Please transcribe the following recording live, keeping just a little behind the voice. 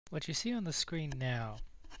What you see on the screen now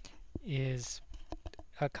is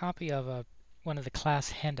a copy of one of the class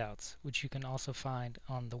handouts, which you can also find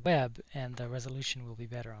on the web, and the resolution will be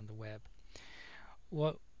better on the web.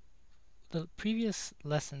 What the previous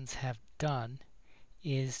lessons have done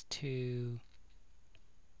is to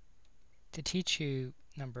teach you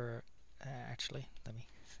actually, let me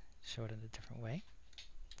show it in a different way.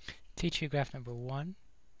 Teach you graph number 1,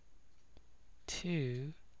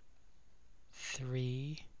 2,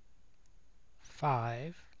 3,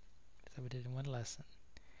 5, that we did in one lesson,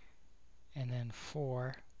 and then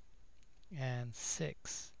 4 and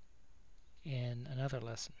 6 in another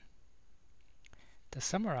lesson. To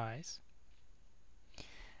summarize,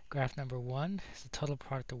 graph number 1 is the total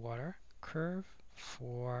product of water curve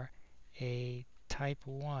for a type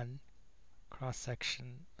 1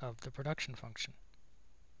 cross-section of the production function.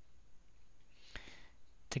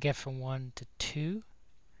 To get from 1 to 2,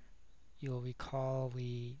 you'll recall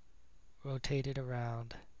we rotated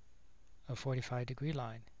around a 45-degree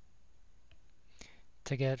line.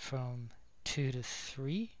 To get from 2 to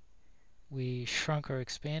 3, we shrunk or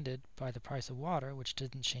expanded by the price of water, which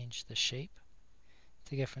didn't change the shape.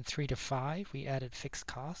 To get from 3 to 5, we added fixed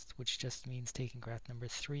cost, which just means taking graph number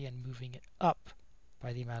 3 and moving it up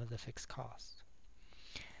by the amount of the fixed cost.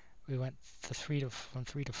 We went from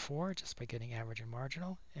 3 to 4 just by getting average and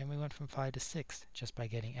marginal, and we went from 5 to 6 just by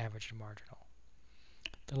getting average and marginal.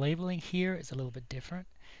 The labeling here is a little bit different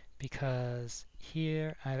because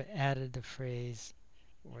here I've added the phrase,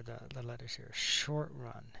 or the letters here, short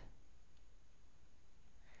run,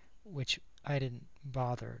 which I didn't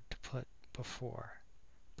bother to put before.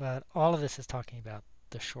 But all of this is talking about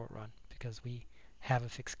the short run because we have a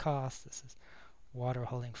fixed cost. This is water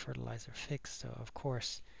holding fertilizer fixed, so of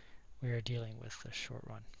course we are dealing with the short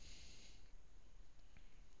run.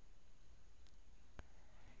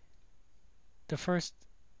 The first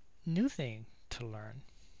new thing to learn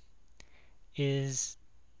is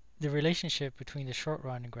the relationship between the short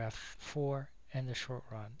run in graph 4 and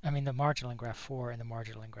the marginal in graph 4 and the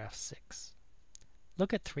marginal in graph 6.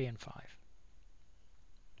 Look at 3 and 5.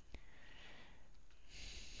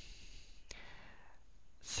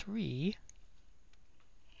 3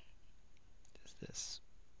 is this.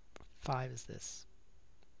 5 is this.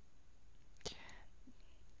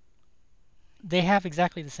 They have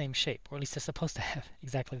exactly the same shape, or at least they're supposed to have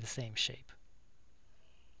exactly the same shape.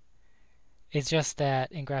 It's just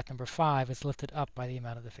that in graph number 5, it's lifted up by the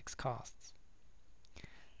amount of the fixed costs.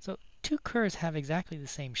 So two curves have exactly the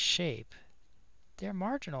same shape. Their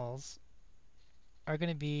marginals are going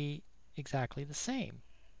to be exactly the same.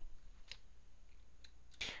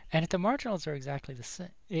 And if the marginals are exactly the same,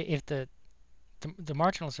 if the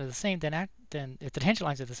marginals are the same, then if the tangent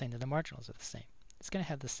lines are the same, then the marginals are the same. It's going to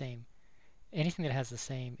have the same, anything that has the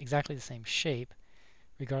same, exactly the same shape,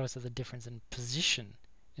 regardless of the difference in position,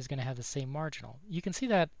 is going to have the same marginal. You can see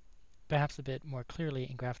that perhaps a bit more clearly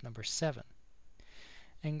in graph number 7.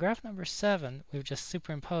 In graph number 7, we've just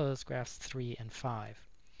superimposed graphs 3 and 5.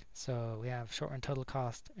 So we have short run total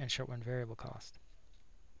cost and short run variable cost.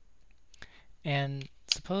 And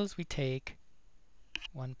suppose we take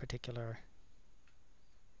one particular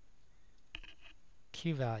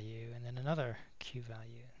Q value and then another Q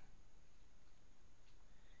value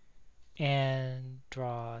and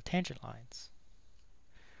draw tangent lines.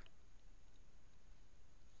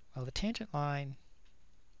 Well, the tangent line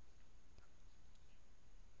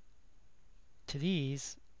to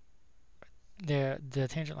these, the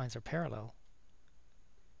tangent lines are parallel,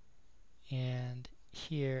 and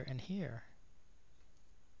here and here.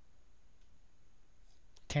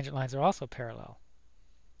 Tangent lines are also parallel.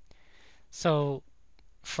 So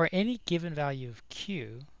for any given value of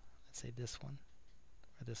Q, let's say this one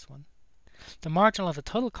or this one, the marginal of the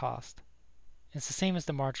total cost is the same as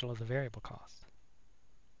the marginal of the variable cost.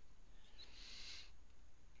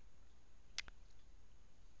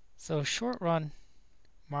 So short run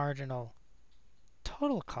marginal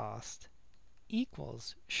total cost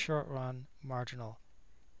equals short run marginal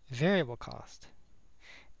variable cost.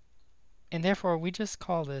 And therefore we just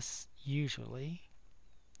call this usually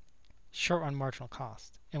short run marginal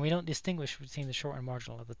cost. And we don't distinguish between the short run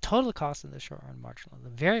marginal of the total cost and the short run marginal of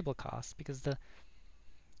the variable cost because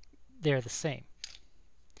they're the same.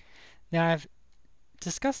 Now I've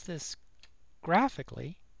discussed this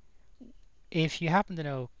graphically. If you happen to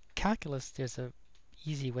know calculus, there's a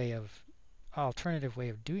alternative way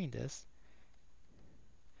of doing this.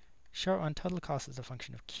 Short run total cost is a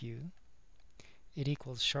function of Q. It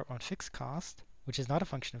equals short run fixed cost, which is not a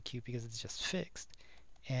function of Q because it's just fixed,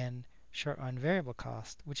 and short run variable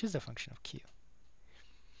cost, which is a function of Q.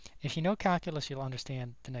 If you know calculus, you'll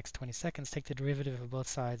understand the next 20 seconds. Take the derivative of both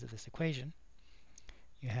sides of this equation.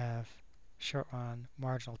 You have short run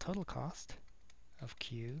marginal total cost of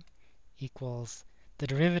Q equals the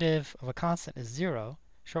derivative of a constant is 0.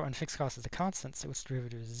 Short run fixed cost is a constant, so its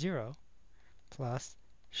derivative is 0 plus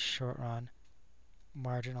short run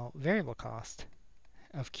marginal variable cost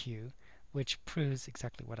of Q, which proves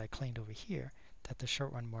exactly what I claimed over here, that the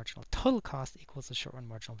short run marginal total cost equals the short run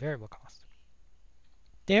marginal variable cost.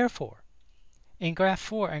 Therefore, in graph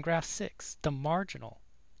 4 and graph 6, the marginal,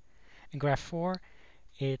 in graph 4,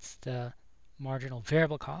 it's the marginal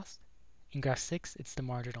variable cost. In graph 6, it's the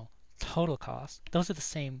marginal total cost. Those are the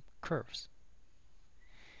same curves.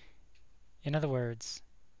 In other words,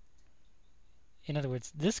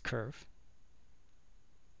 this curve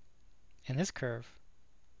and this curve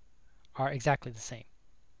are exactly the same.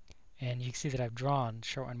 And you can see that I've drawn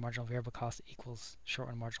short run marginal variable cost equals short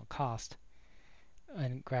run marginal cost.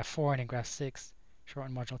 In graph 4 and in graph 6, short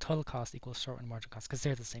run marginal total cost equals short run marginal cost because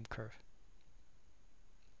they're the same curve.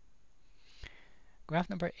 Graph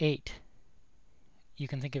number 8, you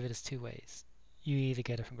can think of it as two ways. You either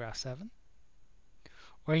get it from graph 7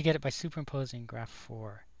 or you get it by superimposing graph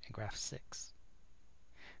 4 and graph 6.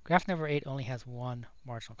 Graph number 8 only has one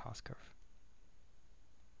marginal cost curve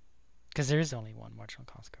because there is only one marginal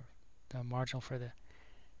cost curve. The marginal for the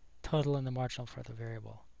total and the marginal for the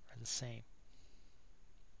variable are the same.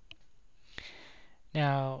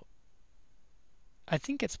 Now, I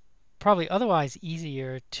think it's probably otherwise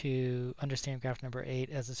easier to understand graph number 8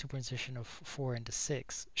 as a superimposition of 4 into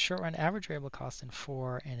 6. Short run average variable cost in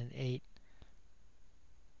 4 and in 8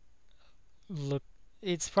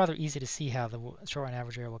 it's rather easy to see how the short run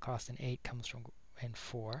average variable cost in 8 comes from in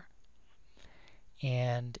 4.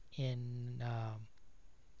 And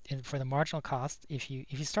for the marginal cost, if you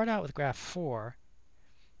start out with graph 4,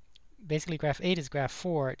 basically graph 8 is graph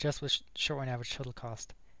 4 just with short run average total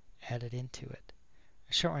cost added into it.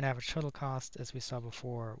 Short run average total cost, as we saw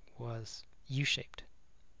before, was U-shaped.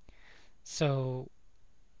 So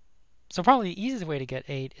probably the easiest way to get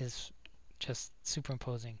 8 is just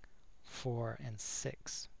superimposing 4 and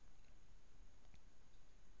 6.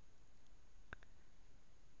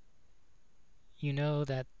 You know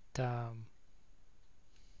that,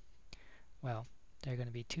 well, there are going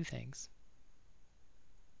to be two things.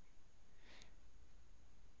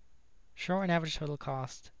 Short run average total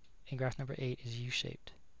cost in graph number 8 is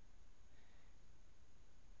U-shaped.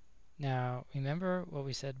 Now, remember what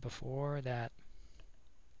we said before, that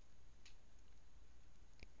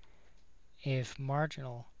if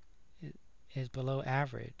marginal is below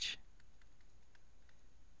average,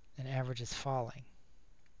 then average is falling.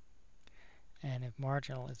 And if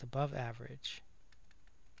marginal is above average,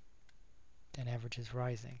 then average is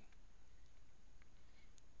rising.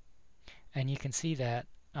 And you can see that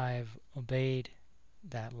I've obeyed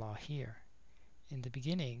that law here. In the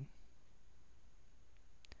beginning,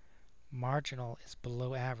 marginal is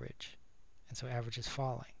below average, and so average is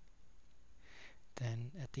falling.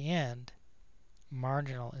 Then at the end,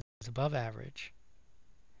 marginal is above average,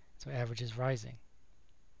 so average is rising.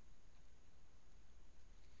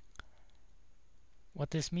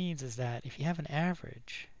 What this means is that if you have an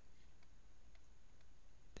average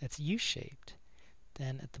that's U-shaped,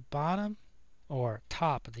 then at the bottom or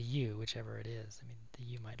top of the U, whichever it is, I mean the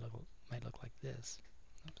U might look like this.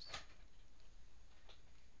 Oops.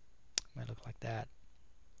 Might look like that.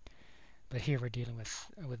 But here we're dealing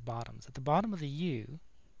with bottoms. At the bottom of the U,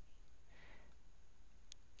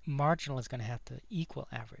 marginal is going to have to equal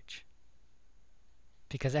average,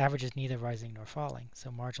 because average is neither rising nor falling.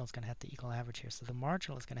 So marginal is going to have to equal average here. So the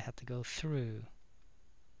marginal is going to have to go through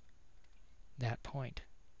that point.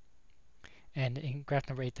 And in graph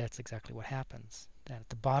number 8, that's exactly what happens. That at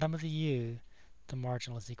the bottom of the U, the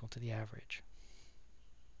marginal is equal to the average.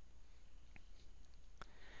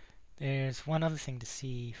 There's one other thing to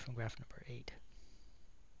see from graph number 8.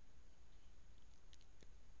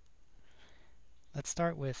 Let's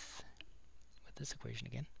start with this equation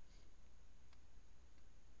again.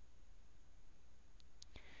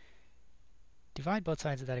 Divide both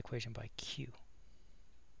sides of that equation by Q.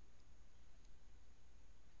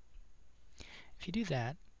 If you do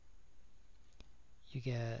that, you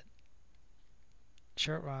get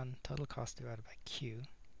short run total cost divided by Q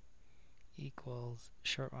equals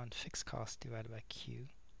short run fixed cost divided by Q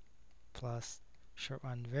plus short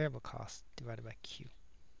run variable cost divided by Q.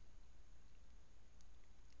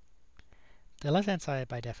 The left hand side,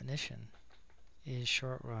 by definition, is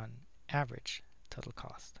short run average total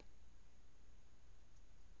cost.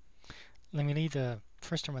 Let me leave the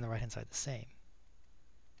first term on the right hand side the same.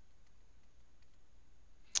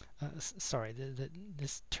 sorry,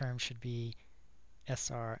 this term should be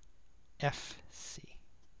SRFC.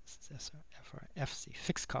 This is SRFC,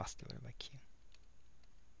 fixed cost divided by Q.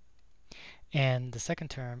 And the second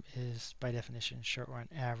term is, by definition, short-run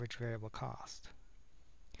average variable cost.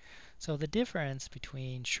 So the difference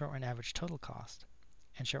between short-run average total cost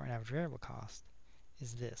and short-run average variable cost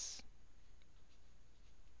is this.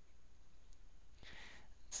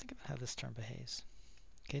 Let's think about how this term behaves.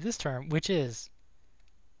 Okay, this term, which is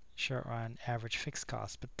short-run average fixed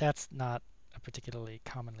cost, but that's not a particularly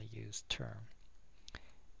commonly used term.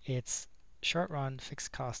 It's short-run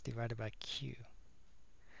fixed cost divided by Q.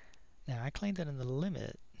 Now, I claim that in the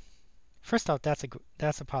limit, first off, that's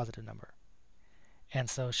a positive number. And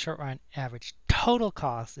so short-run average total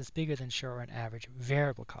cost is bigger than short-run average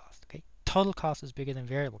variable cost. Okay, total cost is bigger than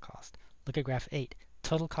variable cost. Look at graph 8.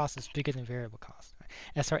 Total cost is bigger than variable cost. Right?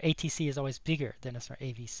 SRATC is always bigger than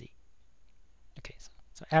SRAVC. Okay,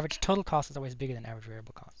 so average total cost is always bigger than average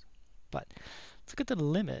variable cost. But let's look at the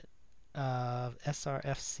limit of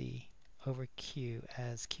SRFC over Q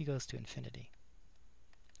as Q goes to infinity.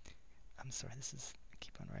 I'm sorry, I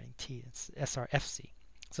keep on writing T. It's SRFC.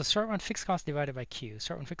 So short-run fixed cost divided by Q.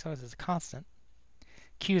 Short-run fixed cost is a constant.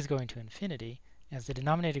 Q is going to infinity. As the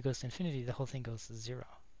denominator goes to infinity, the whole thing goes to 0.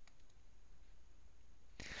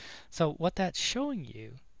 So what that's showing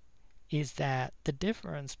you is that the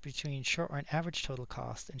difference between short-run average total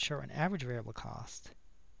cost and short-run average variable cost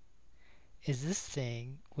is this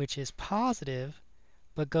thing, which is positive,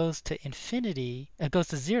 but goes to infinity. It goes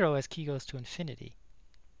to 0 as Q goes to infinity.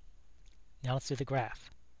 Now let's do the graph.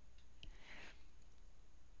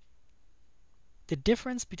 The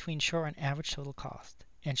difference between short-run average total cost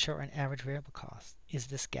and short-run average variable cost is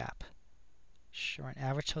this gap. Short-run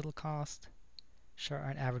average total cost,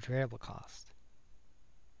 short-run average variable cost.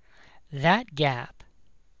 That gap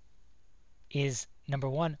is, number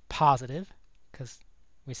one, positive, because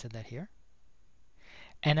we said that here.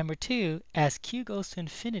 And number two, as Q goes to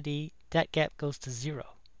infinity, that gap goes to 0.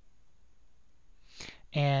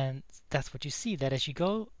 And that's what you see, that as you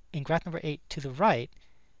go in graph number 8 to the right,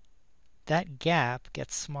 that gap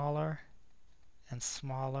gets smaller and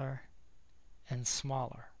smaller and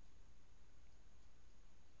smaller.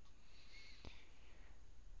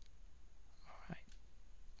 All right.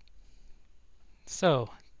 So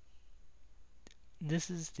this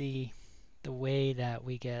is the way that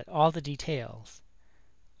we get all the details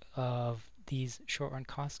of these short-run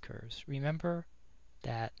cost curves. Remember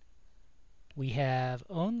that we have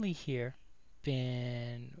only here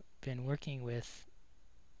been working with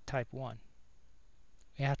type 1.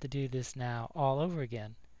 We have to do this now all over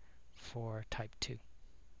again for type 2.